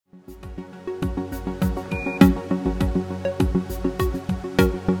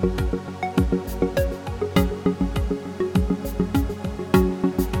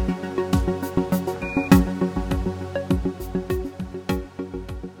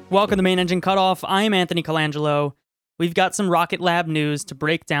Welcome to Main Engine Cutoff. I'm Anthony Colangelo. We've got some Rocket Lab news to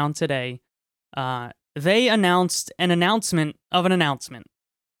break down today. They announced an announcement of an announcement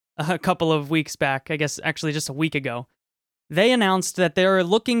a couple of weeks back, I guess actually just a week ago. They announced that they're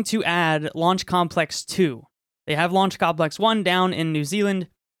looking to add Launch Complex 2. They have Launch Complex 1 down in New Zealand.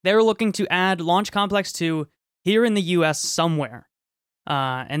 They're looking to add Launch Complex 2 here in the US somewhere.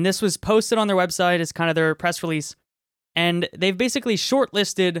 And this was posted on their website as kind of their press release. And they've basically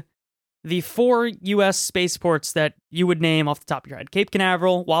shortlisted the 4 US spaceports that you would name off the top of your head: Cape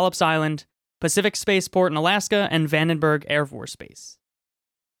Canaveral, Wallops Island, Pacific Spaceport in Alaska, and Vandenberg Air Force Base.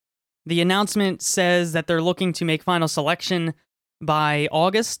 The announcement says that they're looking to make final selection by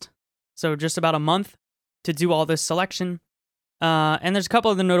August, so just about a month to do all this selection. And there's a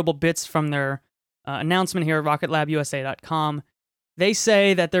couple of the notable bits from their announcement here at rocketlabusa.com. They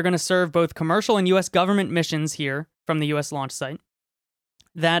say that they're going to serve both commercial and U.S. government missions here from the U.S. launch site,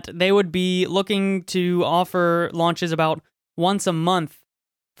 that they would be looking to offer launches about once a month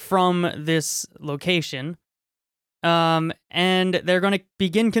from this location, and they're going to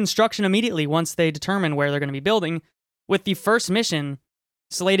begin construction immediately once they determine where they're going to be building, with the first mission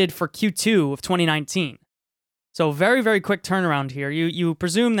slated for Q2 of 2019. So very, very quick turnaround here. You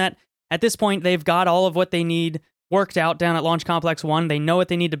presume that at this point they've got all of what they need worked out down at Launch Complex 1. They know what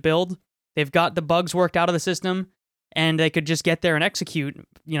they need to build. They've got the bugs worked out of the system, and they could just get there and execute,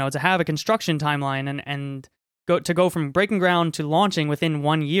 to have a construction timeline and go from breaking ground to launching within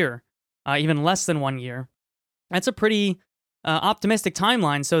 1 year, even less than 1 year. That's a pretty optimistic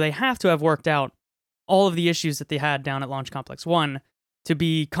timeline, so they have to have worked out all of the issues that they had down at Launch Complex 1 to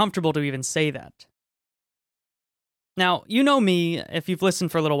be comfortable to even say that. Now, you know me, if you've listened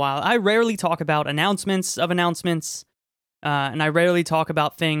for a little while, I rarely talk about announcements of announcements, and I rarely talk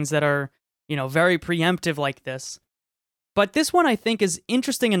about things that are, very preemptive like this. But this one I think is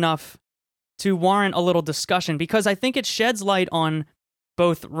interesting enough to warrant a little discussion, because I think it sheds light on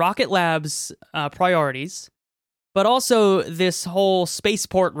both Rocket Lab's priorities, but also this whole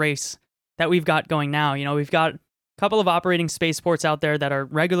spaceport race that we've got going now. We've got a couple of operating spaceports out there that are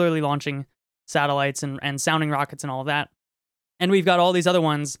regularly launching satellites and sounding rockets and all of that. And we've got all these other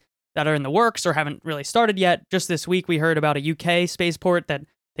ones that are in the works or haven't really started yet. Just this week, we heard about a UK spaceport that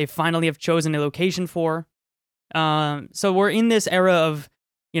they finally have chosen a location for. So we're in this era of,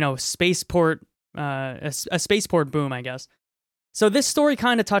 spaceport, a spaceport boom, I guess. So this story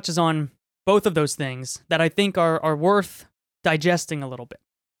kind of touches on both of those things that I think are worth digesting a little bit.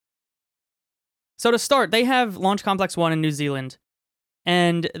 So to start, they have Launch Complex 1 in New Zealand,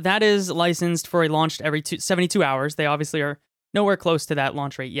 and that is licensed for a launch every 72 hours. They obviously are nowhere close to that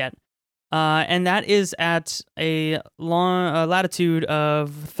launch rate yet. And that is at a latitude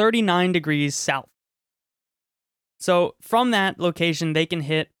of 39 degrees south. So from that location, they can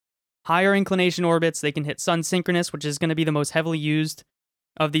hit higher inclination orbits. They can hit sun synchronous, which is going to be the most heavily used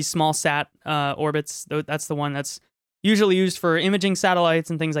of these small sat orbits. That's the one that's usually used for imaging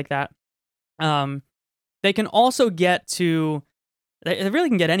satellites and things like that. They can also get to... They really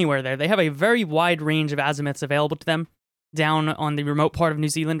can get anywhere there. They have a very wide range of azimuths available to them down on the remote part of New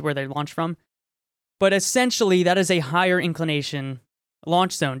Zealand where they launch from. But essentially, that is a higher inclination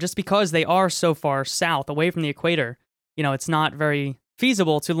launch zone. Just because they are so far south, away from the equator, it's not very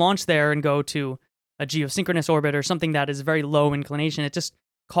feasible to launch there and go to a geosynchronous orbit or something that is very low inclination. It just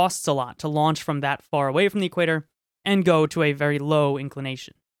costs a lot to launch from that far away from the equator and go to a very low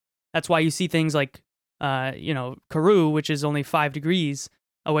inclination. That's why you see things like Kourou, which is only 5 degrees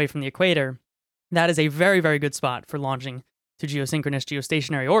away from the equator. That is a very, very good spot for launching to geosynchronous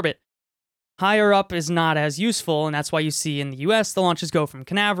geostationary orbit. Higher up is not as useful, and that's why you see in the US the launches go from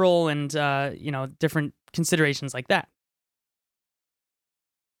Canaveral and, different considerations like that.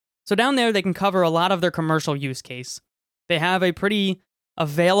 So down there, they can cover a lot of their commercial use case. They have a pretty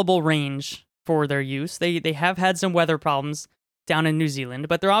available range for their use. They have had some weather problems down in New Zealand,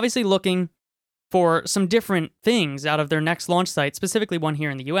 but they're obviously looking for some different things out of their next launch site, specifically one here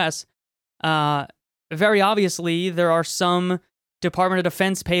in the US. Very obviously, there are some Department of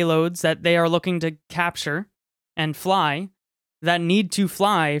Defense payloads that they are looking to capture and fly that need to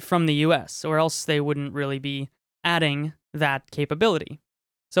fly from the US, or else they wouldn't really be adding that capability.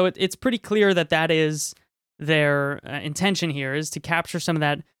 So it's pretty clear that is their intention here, is to capture some of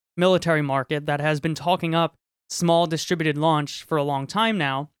that military market that has been talking up small distributed launch for a long time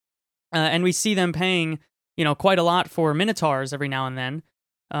now. And we see them paying, quite a lot for Minotaurs every now and then.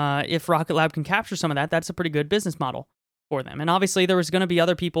 If Rocket Lab can capture some of that, that's a pretty good business model for them. And obviously, there was going to be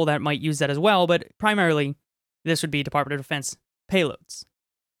other people that might use that as well, but primarily, this would be Department of Defense payloads.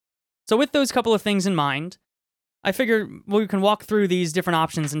 So with those couple of things in mind, I figure we can walk through these different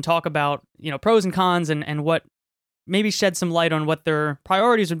options and talk about, pros and cons and what maybe shed some light on what their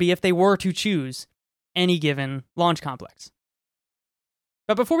priorities would be if they were to choose any given launch complex.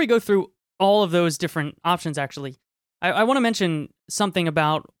 But before we go through all of those different options, actually, I want to mention something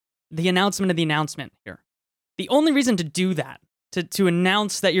about the announcement of the announcement here. The only reason to do that, to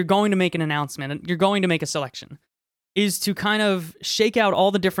announce that you're going to make an announcement and you're going to make a selection, is to kind of shake out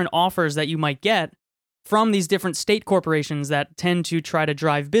all the different offers that you might get from these different state corporations that tend to try to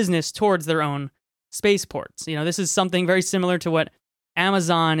drive business towards their own spaceports. This is something very similar to what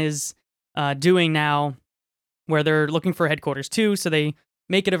Amazon is doing now, where they're looking for headquarters too, so they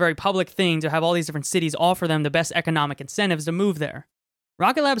make it a very public thing to have all these different cities offer them the best economic incentives to move there.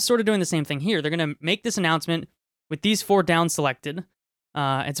 Rocket Lab is sort of doing the same thing here. They're going to make this announcement with these 4 down selected.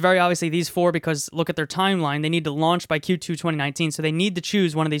 It's very obviously these 4 because look at their timeline. They need to launch by Q2 2019, so they need to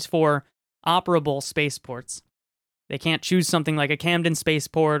choose one of these 4 operable spaceports. They can't choose something like a Camden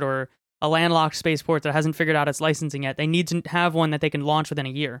spaceport or a landlocked spaceport that hasn't figured out its licensing yet. They need to have one that they can launch within a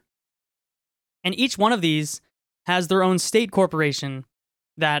year. And each one of these has their own state corporation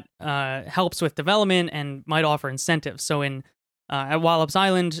that helps with development and might offer incentives. So at Wallops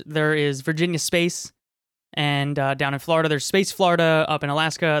Island, there is Virginia Space, and down in Florida, there's Space Florida. Up in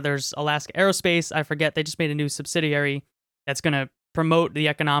Alaska, there's Alaska Aerospace. I forget, they just made a new subsidiary that's going to promote the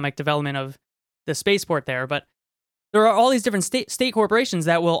economic development of the spaceport there. But there are all these different state corporations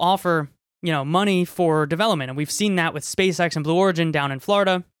that will offer, money for development. And we've seen that with SpaceX and Blue Origin down in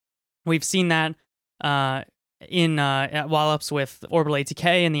Florida. We've seen that at Wallops with Orbital ATK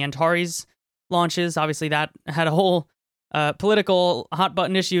and the Antares launches. Obviously, that had a whole political hot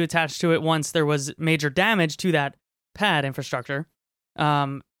button issue attached to it once there was major damage to that pad infrastructure.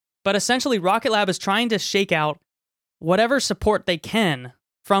 But essentially, Rocket Lab is trying to shake out whatever support they can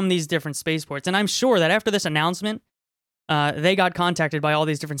from these different spaceports. And I'm sure that after this announcement, they got contacted by all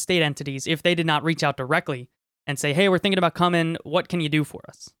these different state entities if they did not reach out directly and say, hey, we're thinking about coming. What can you do for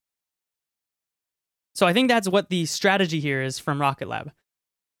us? So I think that's what the strategy here is from Rocket Lab.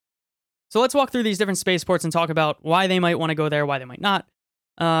 So let's walk through these different spaceports and talk about why they might want to go there, why they might not.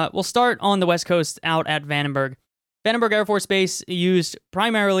 We'll start on the West Coast out at Vandenberg. Vandenberg Air Force Base used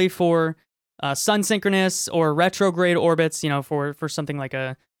primarily for sun-synchronous or retrograde orbits, for something like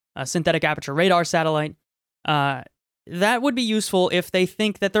a synthetic aperture radar satellite. That would be useful if they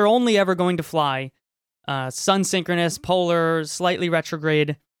think that they're only ever going to fly sun-synchronous, polar, slightly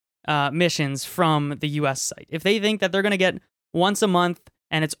retrograde missions from the U.S. site. If they think that they're going to get once a month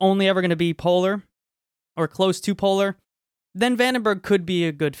and it's only ever going to be polar or close to polar, then Vandenberg could be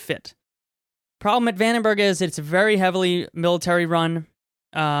a good fit. Problem at Vandenberg is it's very heavily military run.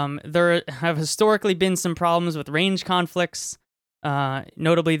 There have historically been some problems with range conflicts,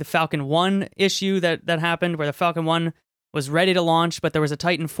 notably the Falcon 1 issue that happened where the Falcon 1 was ready to launch, but there was a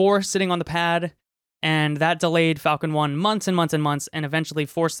Titan 4 sitting on the pad, and that delayed Falcon 1 months and months and months and eventually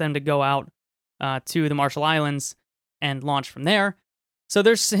forced them to go out to the Marshall Islands and launch from there. So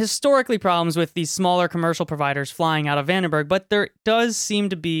there's historically problems with these smaller commercial providers flying out of Vandenberg, but there does seem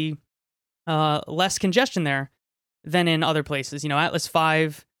to be less congestion there than in other places. Atlas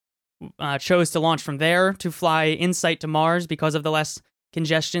V chose to launch from there to fly InSight to Mars because of the less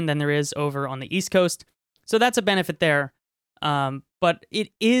congestion than there is over on the East Coast. So that's a benefit there. But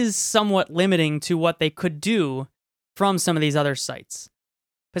it is somewhat limiting to what they could do from some of these other sites.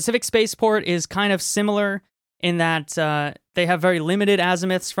 Pacific Spaceport is kind of similar in that they have very limited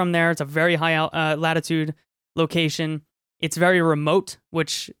azimuths from there. It's a very high latitude location. It's very remote,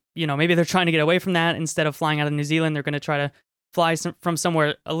 which, maybe they're trying to get away from that. Instead of flying out of New Zealand, they're going to try to fly from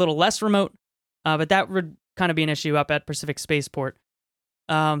somewhere a little less remote. But that would kind of be an issue up at Pacific Spaceport.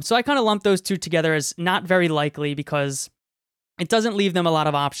 So I kind of lump those two together as not very likely because it doesn't leave them a lot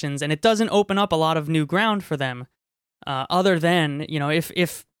of options and it doesn't open up a lot of new ground for them. Other than,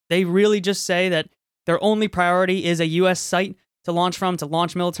 if they really just say that their only priority is a U.S. site to launch from, to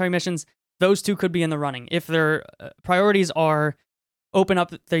launch military missions, those two could be in the running. If their priorities are open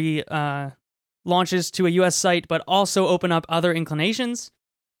up the launches to a U.S. site, but also open up other inclinations,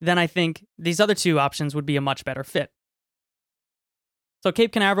 then I think these other two options would be a much better fit. So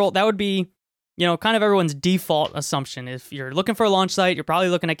Cape Canaveral, that would be, kind of everyone's default assumption. If you're looking for a launch site, you're probably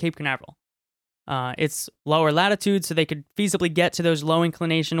looking at Cape Canaveral. It's lower latitude, so they could feasibly get to those low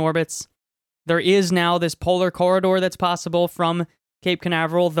inclination orbits. There is now this polar corridor that's possible from Cape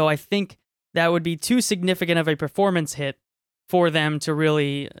Canaveral, though I think that would be too significant of a performance hit for them to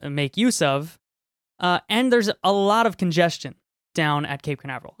really make use of. And there's a lot of congestion down at Cape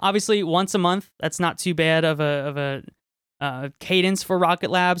Canaveral. Obviously, once a month, that's not too bad of a cadence for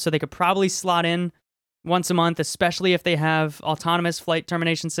Rocket Lab, so they could probably slot in once a month, especially if they have autonomous flight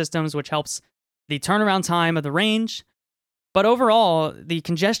termination systems, which helps the turnaround time of the range. But overall, the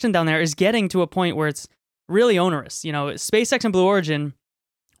congestion down there is getting to a point where it's really onerous. You know, SpaceX and Blue Origin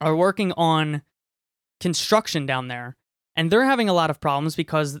are working on construction down there, and they're having a lot of problems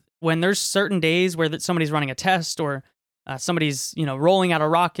because when there's certain days where somebody's running a test or somebody's, rolling out a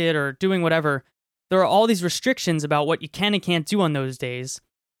rocket or doing whatever, there are all these restrictions about what you can and can't do on those days.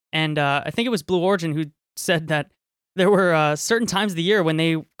 And I think it was Blue Origin who said that there were certain times of the year when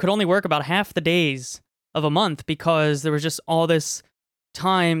they could only work about half the days of a month because there was just all this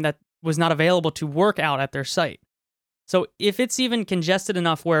time that was not available to work out at their site. So if it's even congested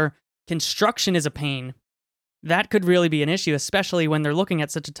enough where construction is a pain, that could really be an issue, especially when they're looking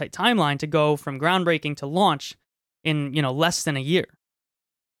at such a tight timeline to go from groundbreaking to launch in, less than a year.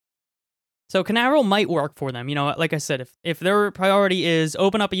 So Canaveral might work for them. Like I said, if their priority is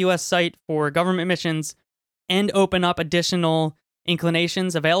open up a US site for government missions and open up additional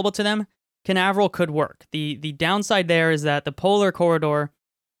inclinations available to them, Canaveral could work. The downside there is that the polar corridor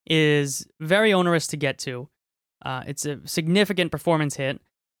is very onerous to get to. It's a significant performance hit,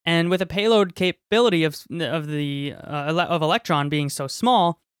 and with a payload capability of Electron being so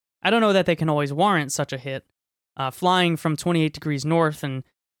small, I don't know that they can always warrant such a hit. Flying from 28 degrees north and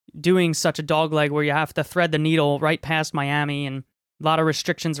doing such a dogleg where you have to thread the needle right past Miami and a lot of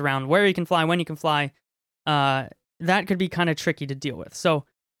restrictions around where you can fly, when you can fly, that could be kind of tricky to deal with. So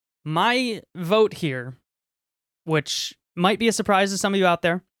my vote here, which might be a surprise to some of you out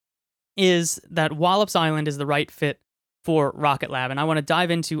there, is that Wallops Island is the right fit for Rocket Lab. And I want to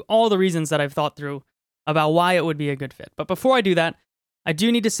dive into all the reasons that I've thought through about why it would be a good fit. But before I do that, I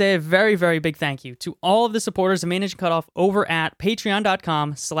do need to say a very, very big thank you to all of the supporters of Managing Cutoff over at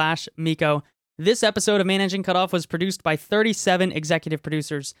patreon.com/Miko. This episode of Managing Cutoff was produced by 37 executive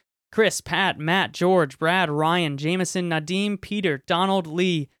producers: Chris, Pat, Matt, George, Brad, Ryan, Jameson, Nadim, Peter, Donald,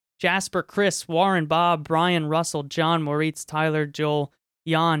 Lee, Jasper, Chris, Warren, Bob, Brian, Russell, John, Moritz, Tyler, Joel,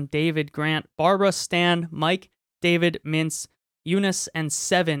 Jan, David, Grant, Barbara, Stan, Mike, David, Mintz, Eunice, and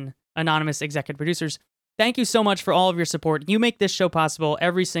 7 anonymous executive producers. Thank you so much for all of your support. You make this show possible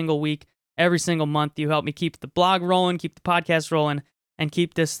every single week, every single month. You help me keep the blog rolling, keep the podcast rolling, and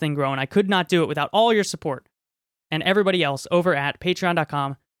keep this thing growing. I could not do it without all your support and everybody else over at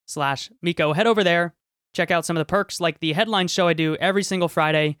patreon.com/Miko. Head over there, check out some of the perks like the headline show I do every single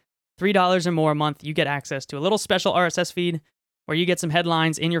Friday, $3 or more a month. You get access to a little special RSS feed where you get some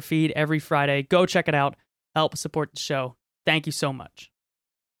headlines in your feed every Friday. Go check it out. Help support the show. Thank you so much.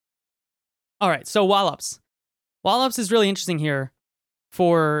 All right, so Wallops. Wallops is really interesting here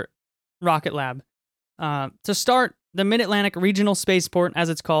for Rocket Lab. To start, the Mid-Atlantic Regional Spaceport, as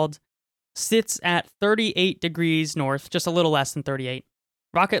it's called, sits at 38 degrees north, just a little less than 38.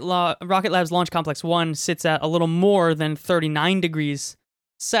 Rocket Lab's Launch Complex 1 sits at a little more than 39 degrees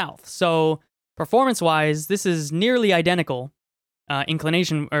south. So performance-wise, this is nearly identical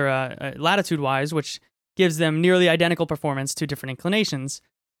inclination or latitude-wise, which gives them nearly identical performance to different inclinations,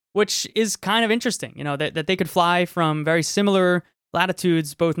 which is kind of interesting, that they could fly from very similar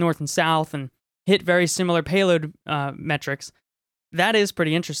latitudes, both north and south, and hit very similar payload metrics. That is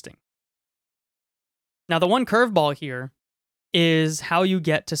pretty interesting. Now, the one curveball here is how you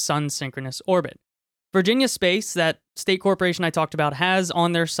get to sun-synchronous orbit. Virginia Space, that state corporation I talked about, has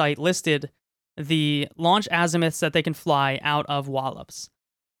on their site listed the launch azimuths that they can fly out of Wallops.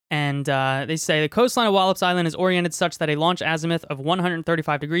 And they say the coastline of Wallops Island is oriented such that a launch azimuth of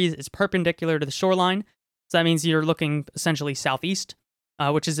 135 degrees is perpendicular to the shoreline. So that means you're looking essentially southeast,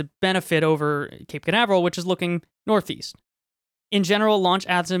 which is a benefit over Cape Canaveral, which is looking northeast. In general, launch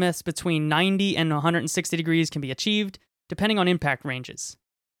azimuths between 90 and 160 degrees can be achieved, depending on impact ranges.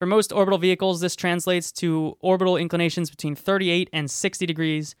 For most orbital vehicles, this translates to orbital inclinations between 38 and 60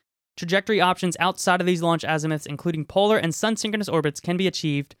 degrees. Trajectory options outside of these launch azimuths, including polar and sun-synchronous orbits, can be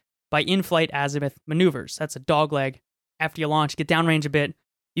achieved by in-flight azimuth maneuvers. That's a dogleg. After you launch, get downrange a bit,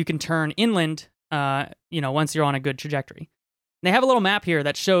 you can turn inland, once you're on a good trajectory. They have a little map here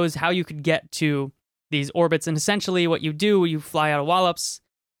that shows how you could get to these orbits, and essentially what you do, you fly out of Wallops.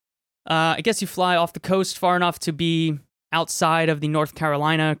 I guess you fly off the coast far enough to be outside of the North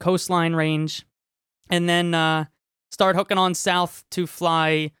Carolina coastline range, and then start hooking on south to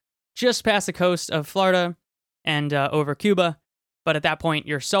fly just past the coast of Florida and over Cuba. But at that point,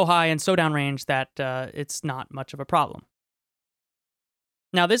 you're so high and so downrange that it's not much of a problem.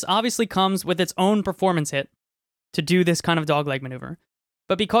 Now, this obviously comes with its own performance hit to do this kind of dogleg maneuver.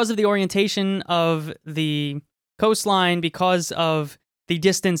 But because of the orientation of the coastline, because of the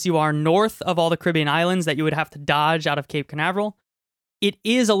distance you are north of all the Caribbean islands that you would have to dodge out of Cape Canaveral, it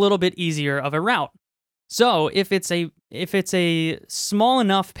is a little bit easier of a route. So if it's a small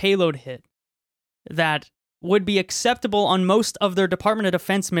enough payload hit that would be acceptable on most of their Department of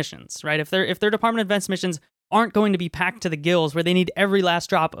Defense missions, right? If their Department of Defense missions aren't going to be packed to the gills, where they need every last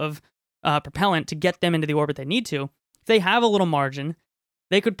drop of propellant to get them into the orbit they need to, if they have a little margin,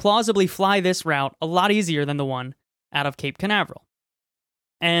 they could plausibly fly this route a lot easier than the one out of Cape Canaveral.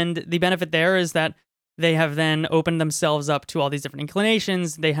 And the benefit there is that they have then opened themselves up to all these different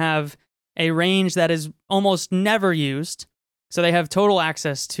inclinations. They have a range that is almost never used, so they have total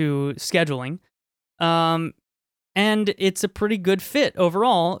access to scheduling. And it's a pretty good fit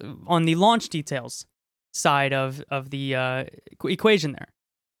overall on the launch details side of the equation there.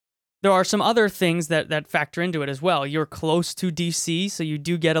 There are some other things that factor into it as well. You're close to DC, so you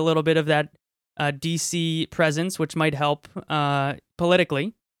do get a little bit of that DC presence, which might help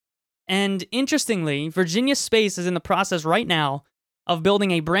politically. And interestingly, Virginia Space is in the process right now of building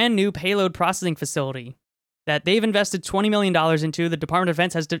a brand new payload processing facility that they've invested $20 million into. The Department of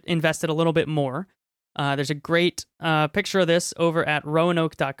Defense has invested a little bit more. There's a great picture of this over at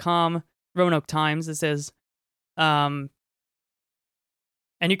Roanoke.com, Roanoke Times. It says, and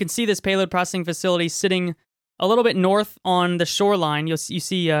you can see this payload processing facility sitting a little bit north on the shoreline. You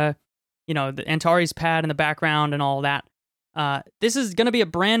see, the Antares pad in the background and all that. This is going to be a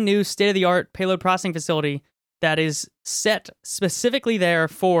brand new state-of-the-art payload processing facility that is set specifically there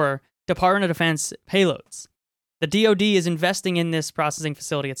for Department of Defense payloads. The DoD is investing in this processing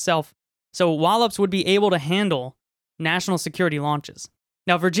facility itself, so Wallops would be able to handle national security launches.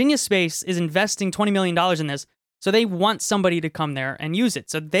 Now, Virginia Space is investing $20 million in this, so they want somebody to come there and use it.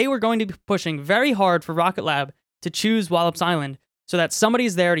 So they were going to be pushing very hard for Rocket Lab to choose Wallops Island so that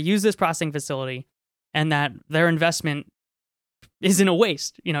somebody's there to use this processing facility and that their investment isn't a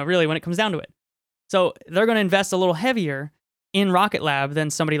waste, really, when it comes down to it. So they're going to invest a little heavier in Rocket Lab than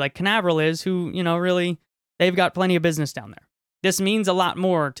somebody like Canaveral is, who, really, they've got plenty of business down there. This means a lot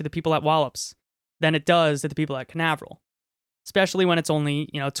more to the people at Wallops than it does to the people at Canaveral, especially when it's only,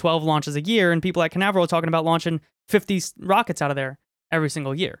 12 launches a year, and people at Canaveral are talking about launching 50 rockets out of there every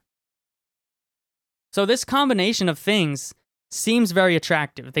single year. So this combination of things seems very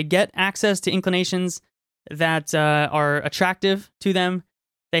attractive. They get access to inclinations that are attractive to them.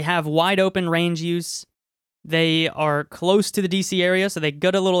 They have wide open range use. They are close to the DC area, so they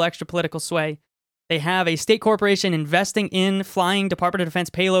get a little extra political sway. They have a state corporation investing in flying Department of Defense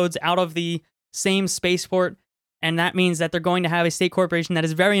payloads out of the same spaceport, and that means that they're going to have a state corporation that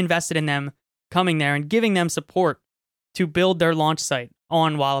is very invested in them coming there and giving them support to build their launch site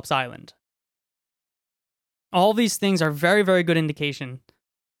on Wallops Island. All these things are very, very good indication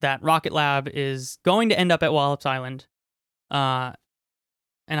that Rocket Lab is going to end up at Wallops Island.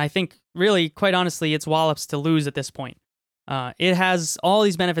 And I think, really, quite honestly, it's Wallops to lose at this point. It has all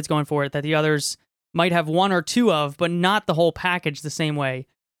these benefits going for it that the others might have one or two of, but not the whole package the same way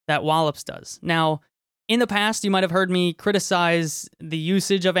that Wallops does. Now, in the past, you might have heard me criticize the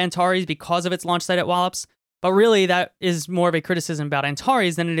usage of Antares because of its launch site at Wallops, but really that is more of a criticism about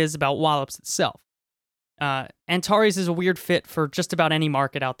Antares than it is about Wallops itself. Antares is a weird fit for just about any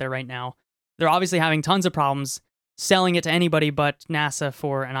market out there right now. They're obviously having tons of problems selling it to anybody but NASA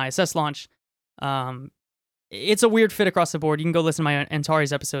for an ISS launch. It's a weird fit across the board. You can go listen to my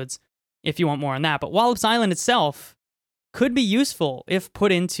Antares episodes if you want more on that. But Wallops Island itself could be useful if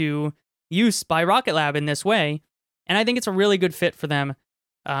put into use by Rocket Lab in this way, and I think it's a really good fit for them.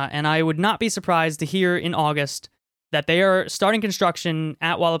 And I would not be surprised to hear in August that they are starting construction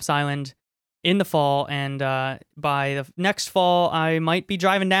at Wallops Island in the fall, and by the next fall, I might be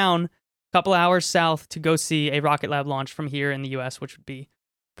driving down a couple hours south to go see a Rocket Lab launch from here in the US, which would be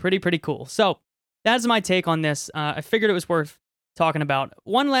pretty cool. So that's my take on this. I figured it was worth talking about.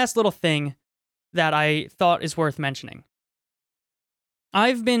 One last little thing that I thought is worth mentioning.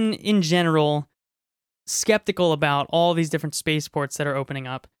 I've been, in general, skeptical about all these different spaceports that are opening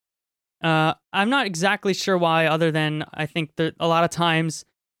up. I'm not exactly sure why, other than I think that a lot of times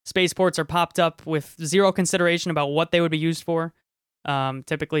spaceports are popped up with zero consideration about what they would be used for.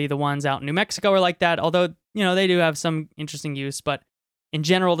 Typically, the ones out in New Mexico are like that, although, they do have some interesting use. But in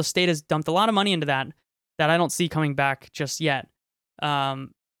general, the state has dumped a lot of money into that I don't see coming back just yet. But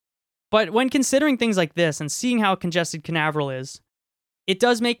when considering things like this and seeing how congested Canaveral is, it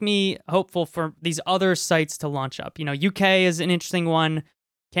does make me hopeful for these other sites to launch up. UK is an interesting one.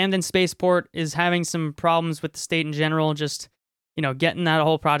 Camden Spaceport is having some problems with the state in general, just, getting that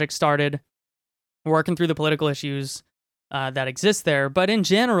whole project started, working through the political issues that exist there. But in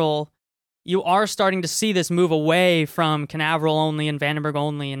general, you are starting to see this move away from Canaveral only and Vandenberg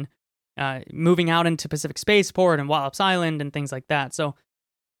only, and moving out into Pacific Spaceport and Wallops Island and things like that. So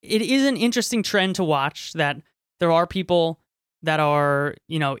it is an interesting trend to watch that there are people that are,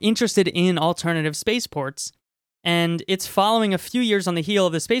 interested in alternative spaceports. And it's following a few years on the heel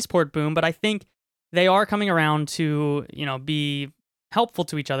of the spaceport boom, but I think they are coming around to, be helpful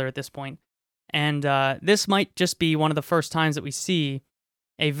to each other at this point. And this might just be one of the first times that we see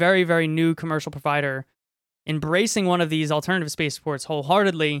a very, very new commercial provider embracing one of these alternative spaceports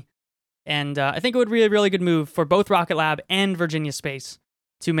wholeheartedly. And I think it would be a really good move for both Rocket Lab and Virginia Space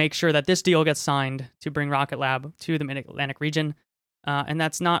to make sure that this deal gets signed to bring Rocket Lab to the Mid-Atlantic region. And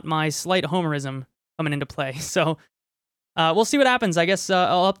that's not my slight homerism coming into play. So we'll see what happens. I guess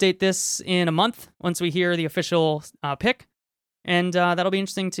I'll update this in a month once we hear the official pick. And that'll be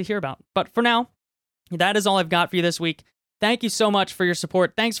interesting to hear about. But for now, that is all I've got for you this week. Thank you so much for your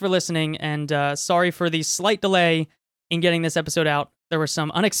support. Thanks for listening. And sorry for the slight delay in getting this episode out. There were some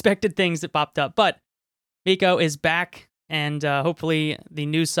unexpected things that popped up. But Miko is back. And hopefully the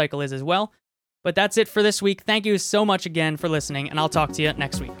news cycle is as well. But that's it for this week. Thank you so much again for listening. And I'll talk to you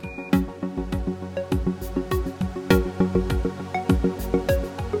next week.